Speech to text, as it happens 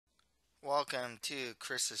Welcome to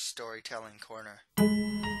Chris's Storytelling Corner.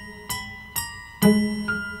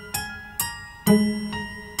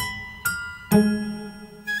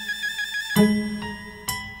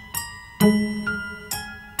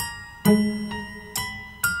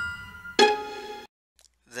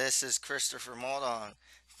 This is Christopher Moldong.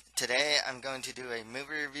 Today I'm going to do a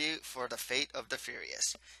movie review for The Fate of the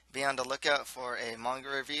Furious. Be on the lookout for a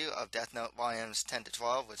manga review of Death Note volumes 10 to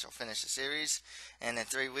 12, which will finish the series. And in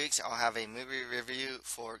 3 weeks I'll have a movie review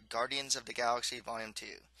for Guardians of the Galaxy Volume 2.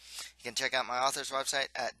 You can check out my author's website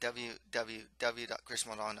at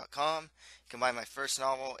www.chrismoldong.com. You can buy my first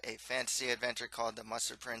novel, a fantasy adventure called The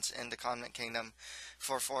Mustard Prince in the Condiment Kingdom,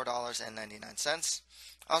 for $4.99.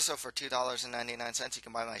 Also, for $2.99, you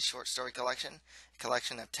can buy my short story collection, a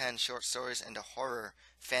collection of 10 short stories into horror,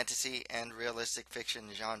 fantasy, and realistic fiction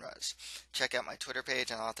genres. Check out my Twitter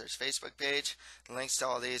page and author's Facebook page. Links to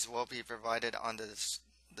all these will be provided on the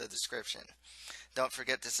description. Don't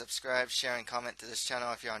forget to subscribe, share, and comment to this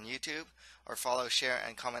channel if you're on YouTube, or follow, share,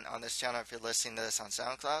 and comment on this channel if you're listening to this on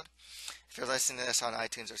SoundCloud. If you're listening to this on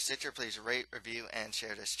iTunes or Stitcher, please rate, review, and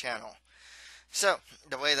share this channel. So,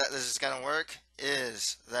 the way that this is going to work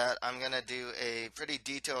is that I'm going to do a pretty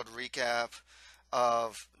detailed recap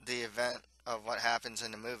of the event of what happens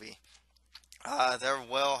in the movie. There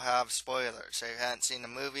will have spoilers. So if you haven't seen the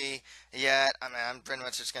movie yet, I'm pretty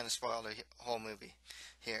much just going to spoil the whole movie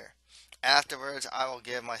here. Afterwards, I will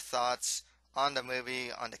give my thoughts on the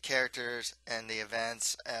movie, on the characters, and the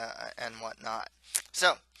events, and whatnot.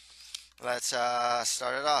 So, let's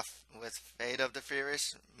start it off with Fate of the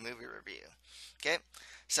Furious movie review. Okay,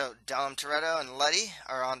 so Dom Toretto and Letty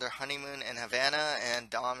are on their honeymoon in Havana, and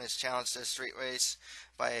Dom is challenged to a street race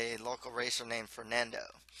by a local racer named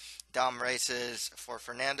Fernando. Dom races for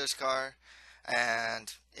Fernando's car,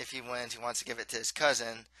 and if he wins, he wants to give it to his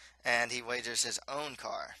cousin, and he wagers his own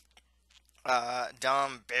car.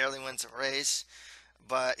 Dom barely wins the race,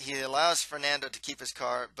 but he allows Fernando to keep his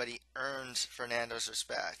car, but he earns Fernando's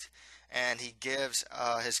respect, and he gives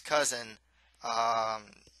his cousin,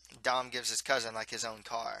 Dom gives his cousin like his own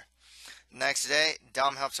car. Next day,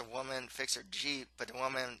 Dom helps a woman fix her Jeep, but the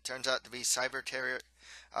woman turns out to be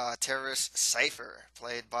terrorist Cipher,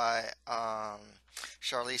 played by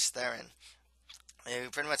Charlize Theron, who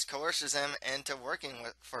pretty much coerces him into working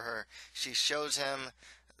for her. She shows him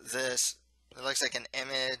this, it looks like an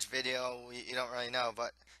image, video, you don't really know,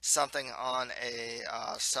 but something on a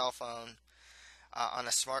cell phone, on a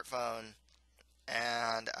smartphone,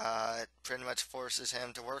 and it pretty much forces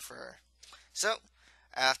him to work for her. So,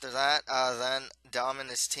 after that, then Dom and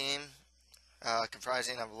his team,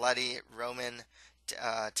 comprising of Letty, Roman,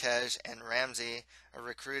 Tej, and Ramsey, are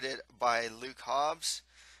recruited by Luke Hobbs,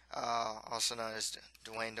 also known as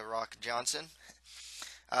Dwayne "The Rock" Johnson,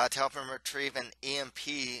 to help him retrieve an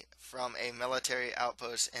EMP from a military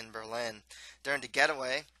outpost in Berlin. During the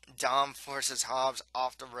getaway, Dom forces Hobbs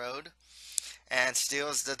off the road and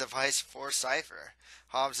steals the device for Cipher.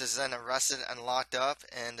 Hobbs is then arrested and locked up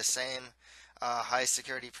in the same high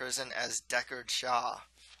security prison as Deckard Shaw.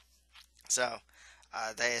 So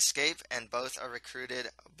they escape, and both are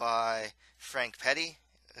recruited by Frank Petty,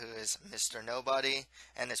 who is Mr. Nobody,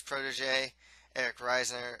 and his protege Eric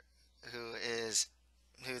Reisner, who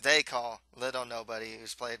they call Little Nobody,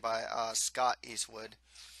 who's played by Scott Eastwood,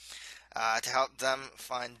 to help them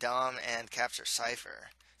find Dom and capture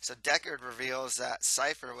Cipher. So Deckard reveals that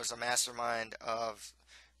Cipher was a mastermind of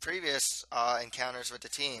previous encounters with the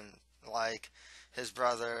team, like his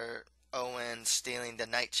brother Owen stealing the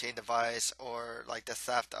Nightshade device, or like the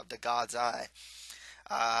theft of the God's Eye.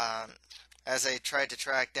 As they tried to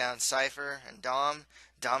track down Cipher and Dom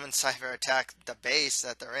and Cipher attack the base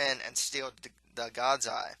that they're in and steal the God's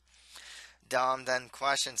Eye. Dom then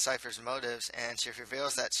questions Cipher's motives, and she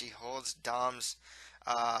reveals that she holds Dom's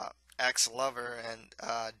ex-lover and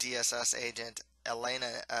DSS agent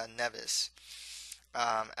Elena Neves,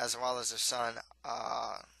 as well as her son.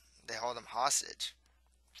 They hold him hostage.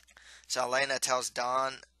 So Elena tells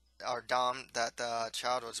Dom that the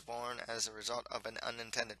child was born as a result of an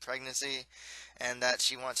unintended pregnancy, and that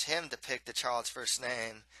she wants him to pick the child's first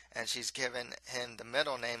name, and she's given him the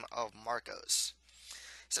middle name of Marcos.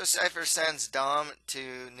 So Cipher sends Dom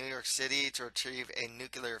to New York City to retrieve a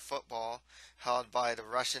nuclear football held by the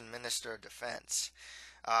Russian Minister of Defense.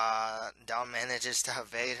 Dom manages to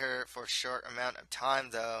evade her for a short amount of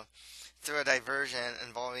time, though, through a diversion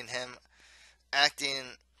involving him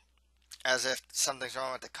acting as if something's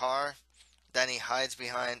wrong with the car. Then he hides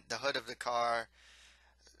behind the hood of the car,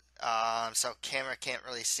 so camera can't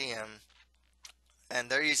really see him. And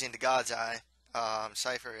they're using the God's Eye,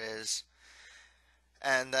 Cipher is.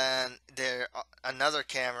 And then another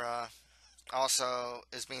camera also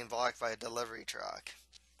is being blocked by a delivery truck.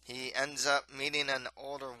 He ends up meeting an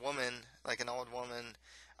older woman, like an old woman,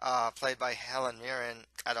 played by Helen Mirren,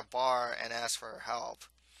 at a bar and asks for her help.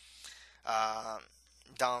 Uh,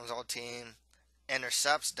 Dom's old team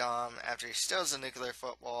intercepts Dom after he steals the nuclear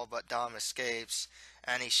football, but Dom escapes,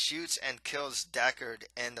 and he shoots and kills Deckard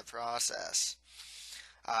in the process.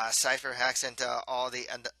 Cipher hacks into all the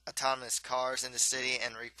autonomous cars in the city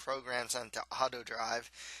and reprograms them to auto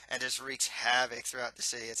drive and just wreaks havoc throughout the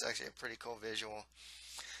city. It's actually a pretty cool visual.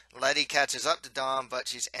 Letty catches up to Dom, but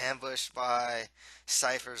she's ambushed by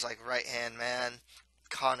Cipher's like right hand man,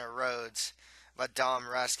 Connor Rhodes, but Dom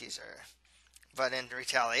rescues her. But in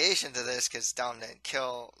retaliation to this, because Dom didn't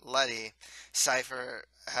kill Letty, Cipher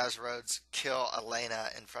has Rhodes kill Elena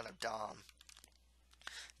in front of Dom.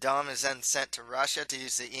 Dom is then sent to Russia to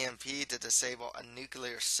use the EMP to disable a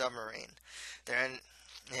nuclear submarine.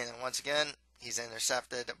 Once again, he's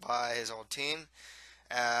intercepted by his old team,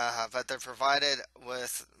 but they're provided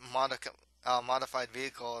with modified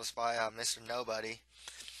vehicles by Mr. Nobody.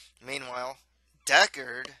 Meanwhile,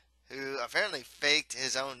 Deckard, who apparently faked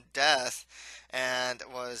his own death and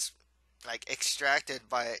was like extracted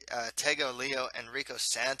by Tego Leo and Rico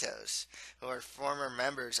Santos, who are former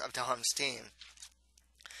members of Dom's team,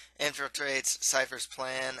 infiltrates Cipher's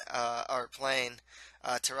plane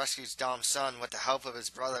to rescue Dom's son with the help of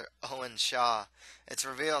his brother Owen Shaw. It's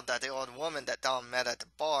revealed that the old woman that Dom met at the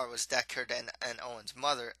bar was Deckard and Owen's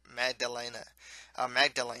mother, Magdalene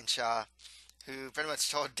Shaw, who pretty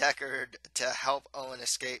much told Deckard to help Owen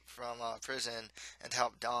escape from prison and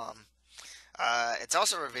help Dom. It's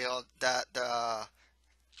also revealed that the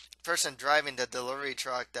person driving the delivery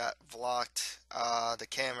truck that blocked the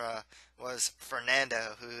camera was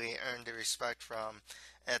Fernando, who he earned the respect from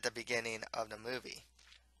at the beginning of the movie.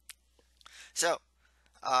 So,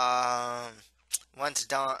 once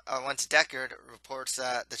Deckard reports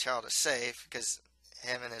that the child is safe, because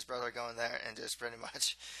him and his brother go in there and just pretty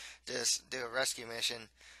much just do a rescue mission,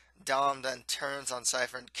 Dom then turns on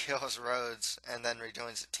Cipher and kills Rhodes and then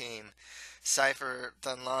rejoins the team. Cipher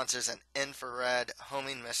then launches an infrared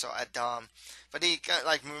homing missile at Dom, but he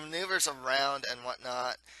like maneuvers around and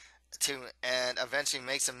whatnot and eventually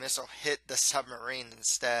makes a missile hit the submarine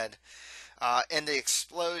instead. In the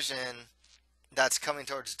explosion that's coming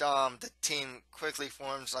towards Dom, the team quickly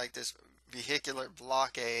forms like this vehicular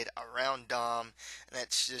blockade around Dom, and it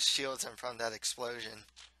just shields him from that explosion.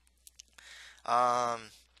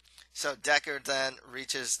 So Deckard then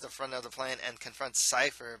reaches the front of the plane and confronts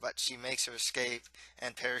Cipher, but she makes her escape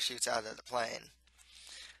and parachutes out of the plane.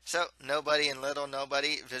 So Nobody and Little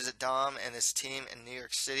Nobody visit Dom and his team in New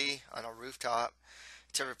York City on a rooftop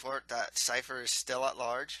to report that Cipher is still at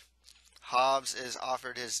large. Hobbs is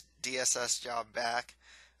offered his DSS job back,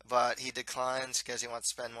 but he declines because he wants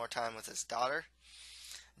to spend more time with his daughter.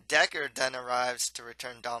 Deckard then arrives to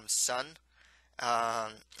return Dom's son.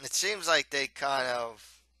 It seems like they kind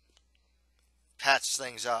of patched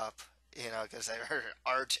things up, because they were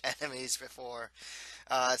arch enemies before.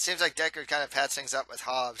 It seems like Deckard kind of patched things up with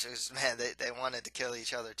Hobbs, because, man, they wanted to kill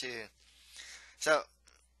each other too. So,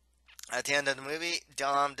 at the end of the movie,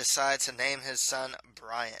 Dom decides to name his son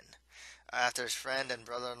Brian, after his friend and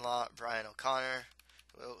brother-in-law Brian O'Connor,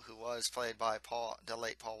 who was played by the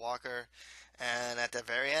late Paul Walker. And at the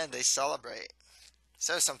very end, they celebrate.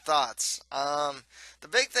 So, some thoughts. The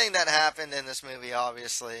big thing that happened in this movie,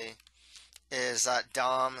 obviously, is that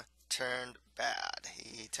Dom turned bad.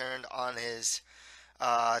 He turned on his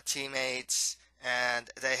teammates, and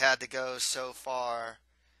they had to go so far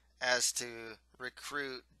as to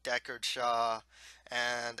recruit Deckard Shaw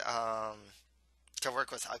and to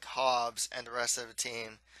work with like Hobbs and the rest of the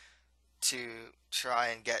team to try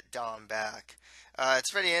and get Dom back.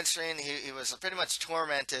 It's pretty interesting. He was pretty much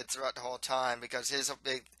tormented throughout the whole time because his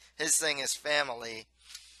thing is family.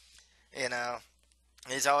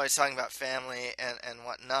 He's always talking about family and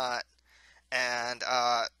whatnot, and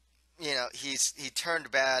he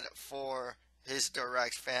turned bad for his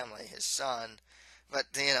direct family, his son, but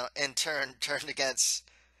in turn turned against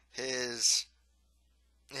his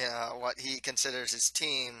what he considers his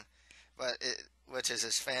team, which is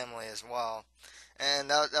his family as well. And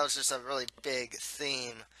that was just a really big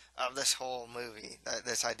theme of this whole movie,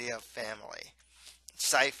 this idea of family.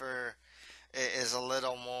 Cipher is a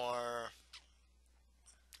little more,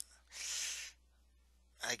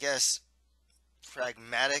 I guess,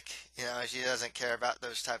 pragmatic. She doesn't care about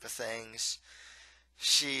those type of things.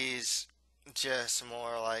 She's just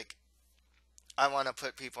more like, I want to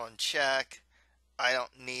put people in check. I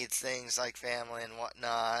don't need things like family and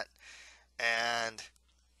whatnot. And,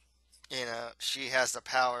 she has the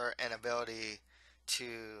power and ability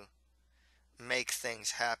to make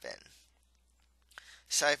things happen.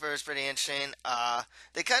 Cipher is pretty interesting.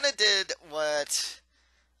 They kind of did what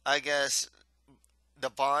I guess the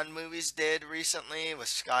Bond movies did recently with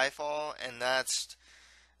Skyfall, and that's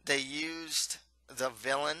they used the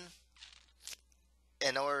villain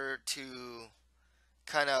in order to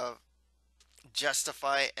kind of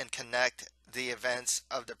justify and connect the events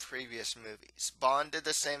of the previous movies. Bond did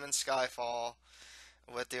the same in Skyfall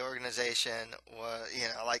with the organization. Was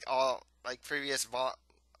like all like previous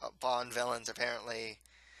Bond villains apparently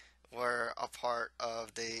were a part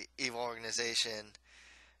of the evil organization,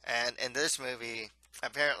 and in this movie,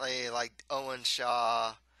 apparently like Owen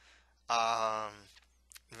Shaw, um,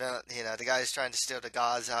 the guys trying to steal the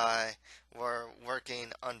God's Eye were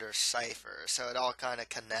working under Cipher, so it all kind of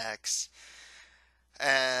connects.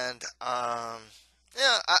 And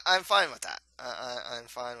yeah, I'm fine with that. I'm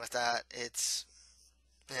fine with that. It's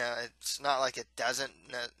not like it doesn't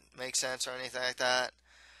make sense or anything like that.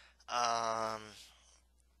 Um,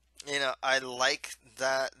 I like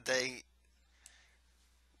that they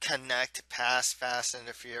connect past Fast and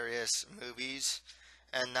the Furious movies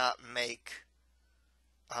and not make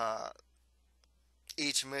uh,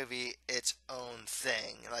 each movie its own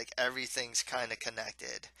thing. Like everything's kind of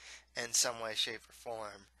connected in some way, shape, or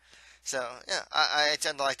form. So yeah, I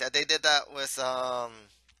tend to like that. They did that with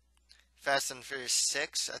Fast and Furious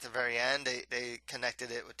 6 at the very end. They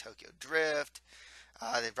connected it with Tokyo Drift.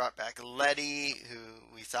 They brought back Letty,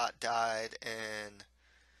 who we thought died in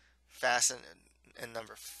Fast and in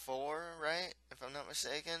number 4, right? If I'm not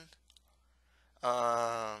mistaken.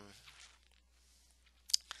 Um,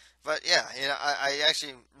 but yeah, I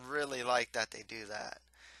actually really like that they do that.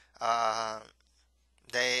 Um,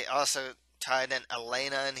 they also tied in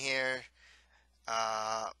Elena in here,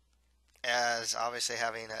 uh, as obviously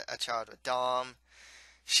having a child with Dom.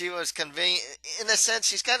 She was convenient, in a sense,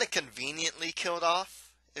 she's kind of conveniently killed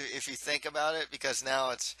off, if you think about it, because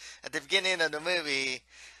now it's at the beginning of the movie,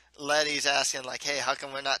 Letty's asking, like, hey, how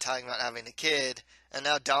come we're not talking about having a kid? And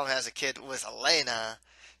now Dom has a kid with Elena,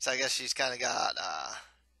 so I guess she's kind of got,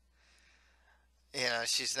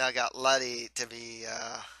 she's now got Letty to be,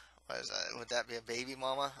 what is that? Would that be a baby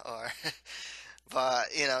mama? Or, but,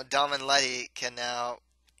 Dom and Letty can now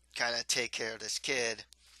kind of take care of this kid.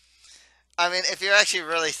 I mean, if you're actually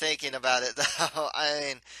really thinking about it, though, I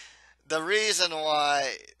mean, the reason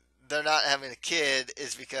why they're not having a kid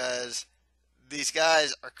is because these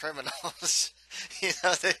guys are criminals.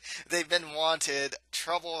 They've been wanted.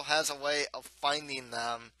 Trouble has a way of finding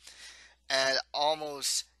them and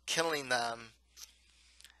almost killing them.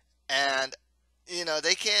 And,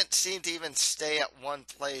 they can't seem to even stay at one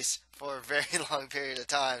place for a very long period of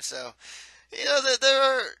time. So, there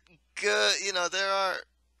are good, there are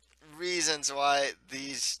reasons why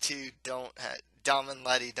these two don't have, Dom and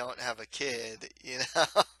Letty don't have a kid,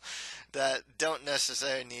 that don't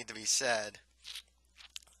necessarily need to be said.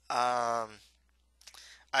 Um,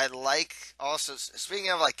 I like also speaking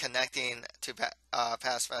of like connecting to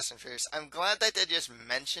past Fast and Furious. I'm glad that they just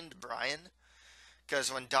mentioned Brian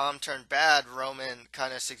because when Dom turned bad, Roman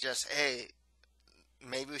kind of suggests, "Hey,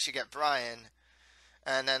 maybe we should get Brian,"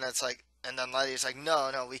 and then it's like, and then Letty's like,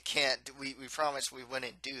 "No, no, we can't. We promised we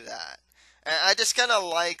wouldn't do that." And I just kind of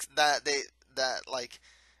like that that like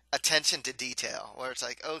attention to detail where it's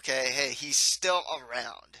like, okay, hey, he's still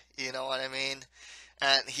around. You know what I mean?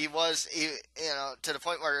 And to the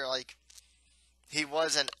point where like he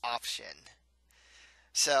was an option.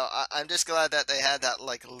 So I'm just glad that they had that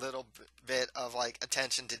like little bit of like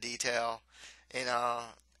attention to detail, you know.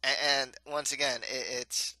 And once again,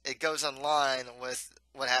 it goes in line with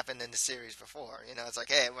what happened in the series before. It's like,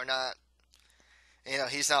 hey, we're not,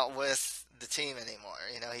 he's not with the team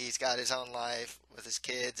anymore. He's got his own life with his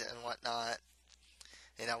kids and whatnot.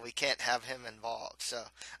 We can't have him involved. So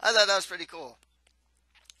I thought that was pretty cool.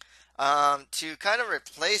 To kind of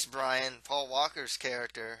replace Brian, Paul Walker's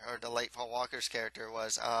character, or the late Paul Walker's character,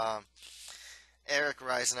 was Eric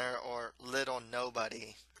Reisner, or Little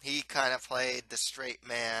Nobody. He kind of played the straight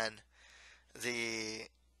man, the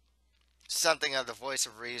something of the voice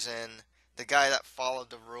of reason, the guy that followed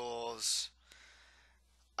the rules.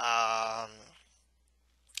 Um,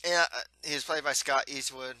 yeah, he was played by Scott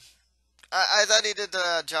Eastwood. I thought he did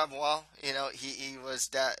the job well. He was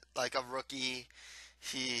that like a rookie.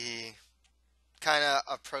 He kind of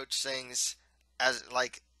approached things as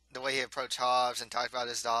like the way he approached Hobbs and talked about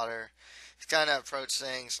his daughter. He's kind of approached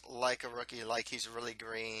things like a rookie, like he's really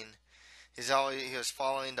green. He was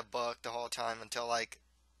following the book the whole time until like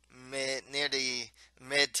near the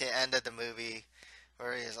mid to end of the movie,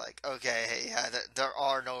 where he's like, okay, hey, yeah, there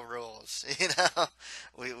are no rules,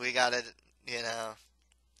 we gotta,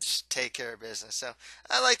 just take care of business. So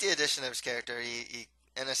I like the addition of his character. He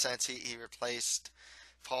in a sense, he replaced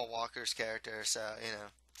Paul Walker's character. So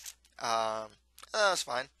that was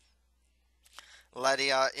fine.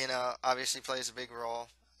 Letty, obviously plays a big role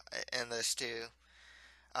in this too.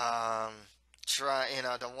 Um,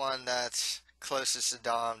 the one that's closest to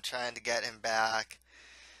Dom, trying to get him back.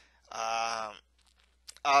 Um,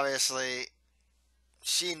 Obviously,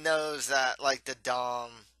 she knows that like the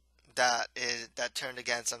Dom that turned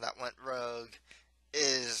against him, that went rogue,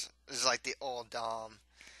 is like the old Dom.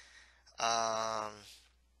 Um,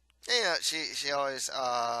 she always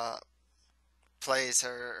plays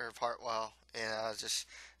her part well. Just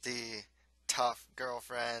the tough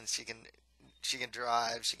girlfriend. She can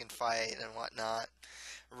drive, she can fight and whatnot.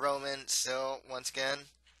 Roman still once again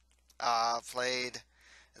played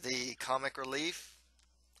the comic relief,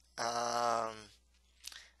 um,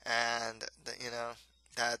 and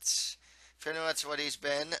that's pretty much what he's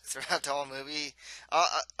been throughout the whole movie.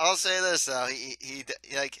 I'll say this though, he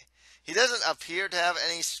doesn't appear to have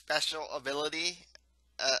any special ability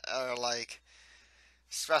or like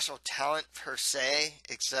special talent per se,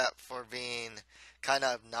 except for being kind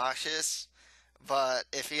of obnoxious. But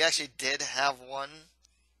if he actually did have one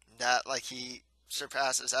that like he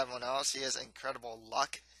surpasses everyone else, he has incredible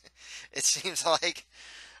luck. It seems like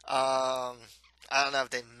I don't know if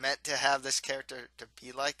they meant to have this character to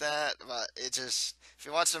be like that, but it just if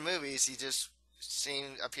you watch the movies, he just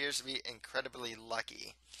appears to be incredibly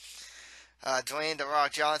lucky. Dwayne "The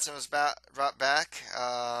Rock" Johnson was brought back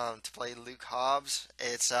to play Luke Hobbs.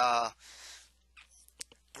 It's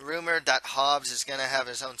rumored that Hobbs is going to have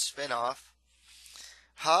his own spin-off.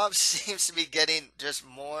 Hobbs seems to be getting just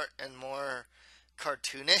more and more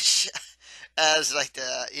cartoonish as like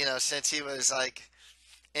since he was like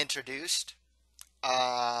introduced.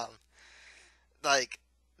 Um, like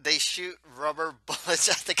they shoot rubber bullets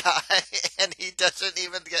at the guy, and he doesn't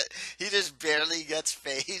even he just barely gets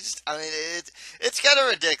phased. I mean, it's kind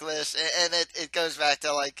of ridiculous, and it goes back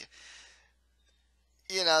to like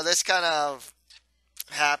this kind of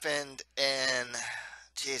happened in,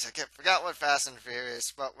 jeez, forgot what Fast and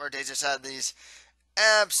Furious, but where they just had these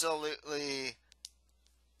absolutely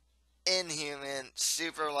inhuman,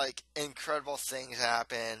 super like incredible things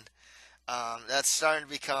happen. That's starting to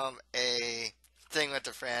become a thing with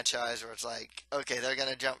the franchise where it's like, okay, they're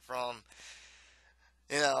gonna jump from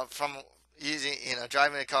using,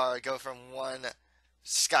 driving a car, go from one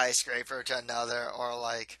skyscraper to another, or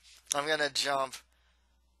like, I'm gonna jump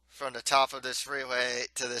from the top of this freeway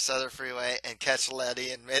to this other freeway and catch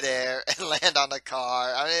Letty in midair and land on the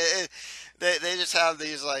car. I mean, they just have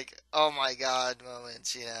these like, oh my god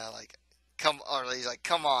moments, like these like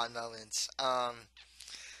come on moments.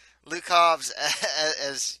 Luke Hobbs,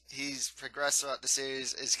 as he's progressed throughout the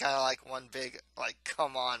series, is kind of like one big like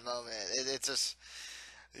come on moment. It's just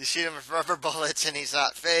you shoot him with rubber bullets and he's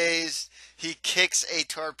not phased. He kicks a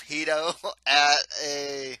torpedo at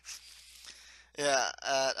a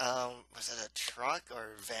was it a truck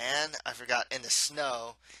or a van? I forgot. In the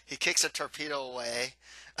snow, he kicks a torpedo away.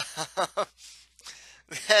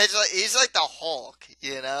 He's like the Hulk,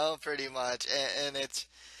 pretty much, and it's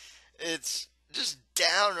just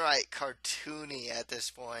downright cartoony at this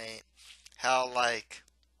point. How like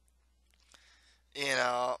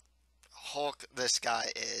Hulk this guy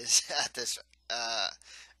is at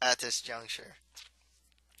this juncture.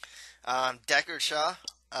 Deckard Shaw,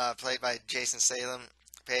 played by Jason Statham,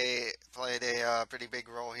 played a pretty big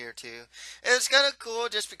role here too. It was kind of cool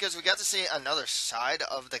just because we got to see another side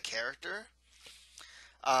of the character.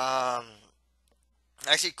 Um,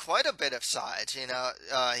 Actually, quite a bit of sides. He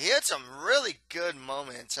had some really good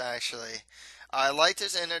moments. Actually, I liked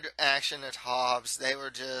his interaction with Hobbs. They were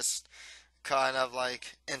just kind of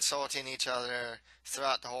like insulting each other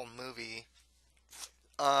throughout the whole movie.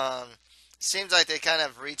 Um, Seems like they kind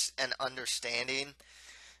of reached an understanding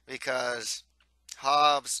because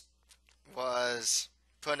Hobbs was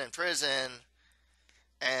put in prison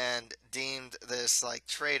and deemed this like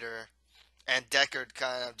traitor, and Deckard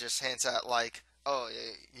kind of just hints at like, oh,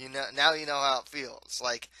 now you know how it feels,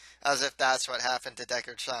 like as if that's what happened to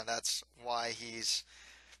Deckard's son. That's why he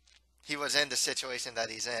was in the situation that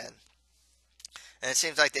he's in, and it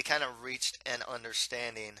seems like they kind of reached an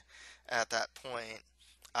understanding at that point.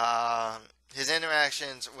 His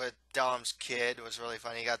interactions with Dom's kid was really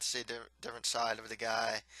funny. You got to see the different side of the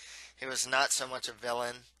guy. He was not so much a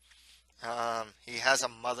villain. He has a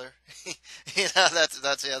mother.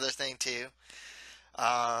 That's the other thing too.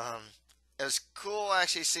 Um, it was cool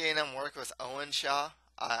actually seeing him work with Owen Shaw.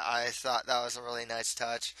 I thought that was a really nice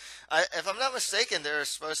touch. If I'm not mistaken, they're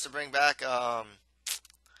supposed to bring back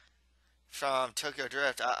from Tokyo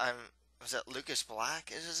Drift. Was it Lucas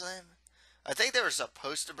Black? Is his name? I think they were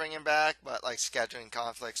supposed to bring him back, but like scheduling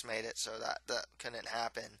conflicts made it so that couldn't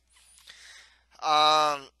happen.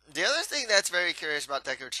 The other thing that's very curious about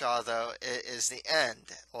Deckard Shaw though is the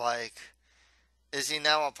end. Like, is he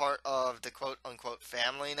now a part of the quote unquote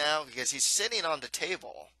family now? Because he's sitting on the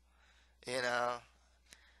table, you know,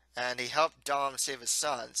 and he helped Dom save his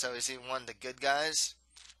son. So is he one of the good guys?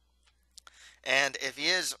 And if he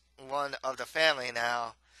is one of the family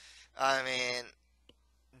now, I mean,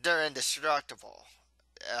 they're indestructible.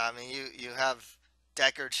 I mean, you have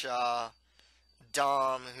Deckard Shaw,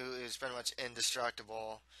 Dom, who is pretty much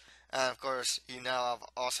indestructible, and of course you now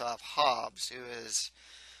also have Hobbs, who is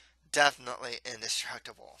definitely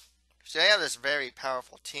indestructible. So you have this very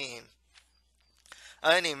powerful team.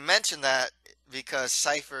 I didn't even mention that because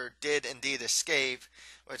Cipher did indeed escape,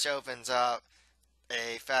 which opens up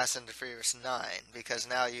a Fast and the Furious 9, because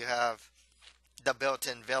now you have the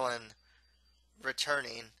built-in villain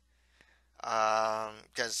returning,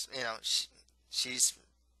 because she's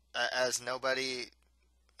as nobody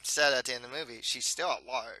said at the end of the movie, she's still at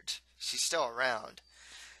large. She's still around.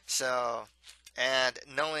 So, and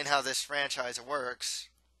knowing how this franchise works,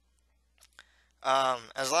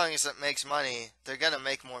 as long as it makes money, they're gonna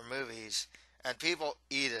make more movies, and people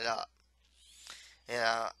eat it up. You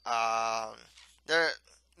know, there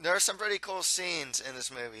there are some pretty cool scenes in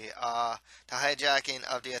this movie. The hijacking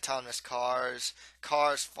of the autonomous cars,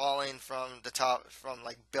 cars falling from the top from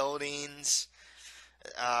like buildings.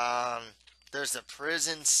 Um, there's the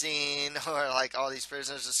prison scene where like all these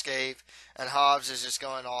prisoners escape, and Hobbs is just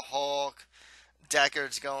going all Hulk.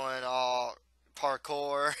 Deckard's going all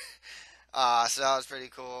parkour. So that was pretty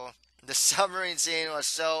cool. The submarine scene was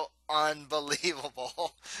so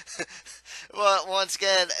unbelievable. Well, once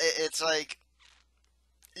again, it's like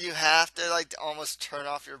you have to like almost turn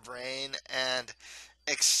off your brain and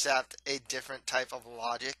accept a different type of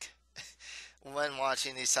logic when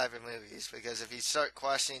watching these type of movies, because if you start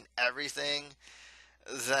questioning everything,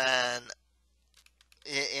 then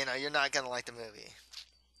you're not gonna like the movie.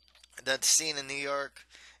 The scene in New York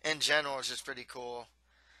in general is just pretty cool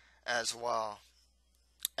as well.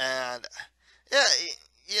 And yeah,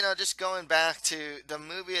 just going back to the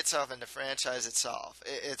movie itself and the franchise itself,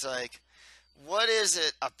 it's like, what is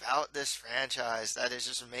it about this franchise that is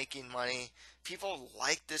just making money? People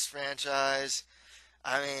like this franchise.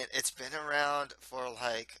 I mean, it's been around for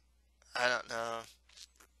like, I don't know,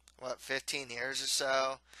 what, 15 years or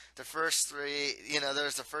so. The first three,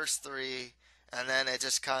 there's the first three, and then it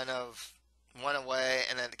just kind of went away,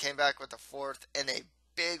 and then it came back with the fourth in a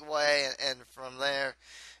big way, and from there,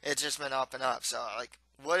 it's just been up and up. So, like,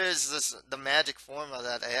 what is this, the magic formula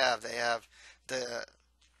that they have? They have the,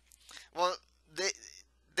 well, they,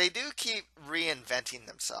 they do keep reinventing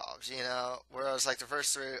themselves, whereas, like, the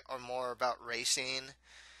first three are more about racing.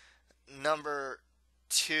 Number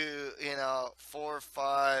two, four,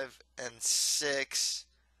 five, and six,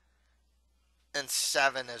 and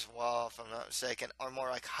seven as well, if I'm not mistaken, are more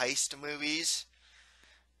like heist movies.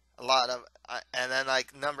 A lot of, and then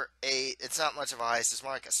like number eight, it's not much of a heist. It's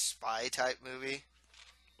more like a spy type movie.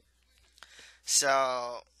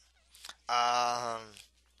 So, um,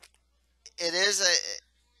 it is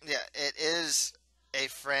it is a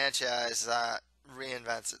franchise that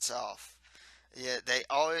reinvents itself. Yeah, they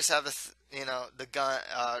always have the gun,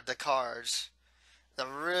 the cars, the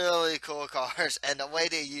really cool cars, and the way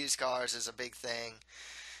they use cars is a big thing.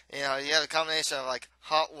 You have a combination of like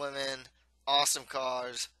hot women, awesome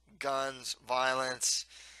cars, guns, violence.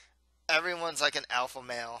 Everyone's like an alpha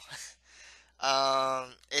male.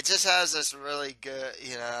 It just has this really good,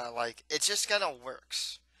 like it just kind of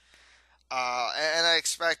works. And I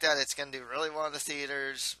expect that it's going to do really well in the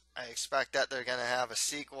theaters. I expect that they're going to have a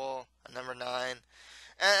sequel, a number 9.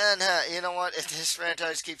 And you know what? If this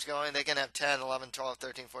franchise keeps going, they can have 10, 11, 12,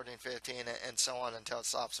 13, 14, 15, and so on until it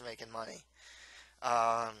stops making money.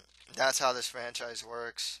 Um, that's how this franchise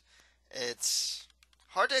works. It's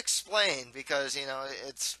hard to explain because,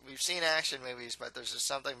 we've seen action movies, but there's just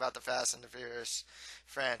something about the Fast and the Furious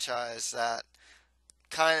franchise that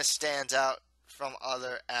kind of stands out from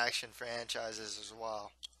other action franchises as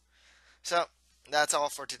well. So, that's all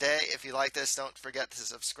for today. If you like this, don't forget to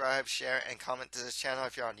subscribe, share, and comment to this channel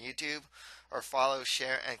if you're on YouTube, or follow,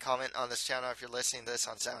 share, and comment on this channel if you're listening to this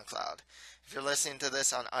on SoundCloud. If you're listening to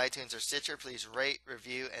this on iTunes or Stitcher, please rate,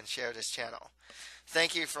 review, and share this channel.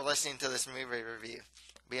 Thank you for listening to this movie review.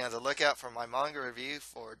 Be on the lookout for my manga review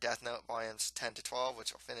for Death Note Volumes 10 to 12,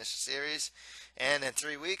 which will finish the series. And in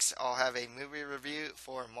 3 weeks, I'll have a movie review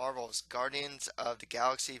for Marvel's Guardians of the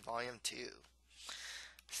Galaxy Volume 2.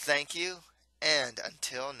 Thank you, And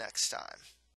until next time.